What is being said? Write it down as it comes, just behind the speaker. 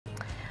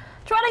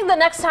Running the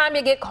next time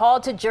you get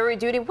called to jury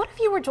duty, what if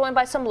you were joined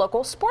by some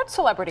local sports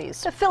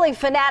celebrities? The Phillie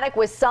Phanatic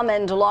was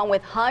summoned along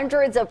with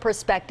hundreds of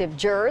prospective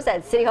jurors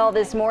at City Hall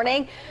this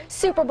morning.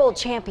 Super Bowl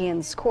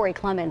champions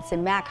Clements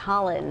and Mack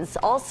Hollins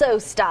also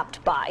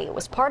stopped by. It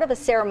was part of a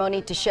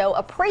ceremony to show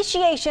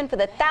appreciation for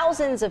the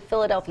thousands of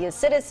Philadelphia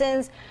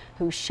citizens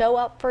who show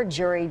up for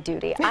jury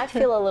duty. I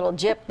feel a little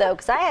gypped though,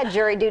 because I had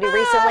jury duty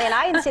recently and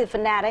I didn't see the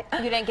Phanatic.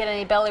 You didn't get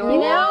any belly roll?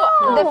 No,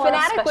 the Oh,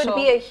 Phanatic would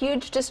be a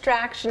huge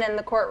distraction in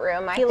the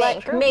courtroom, I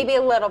think. Maybe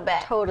a little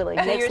bit. Totally.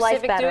 Do Makes your life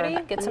civic better.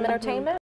 duty, get some entertainment.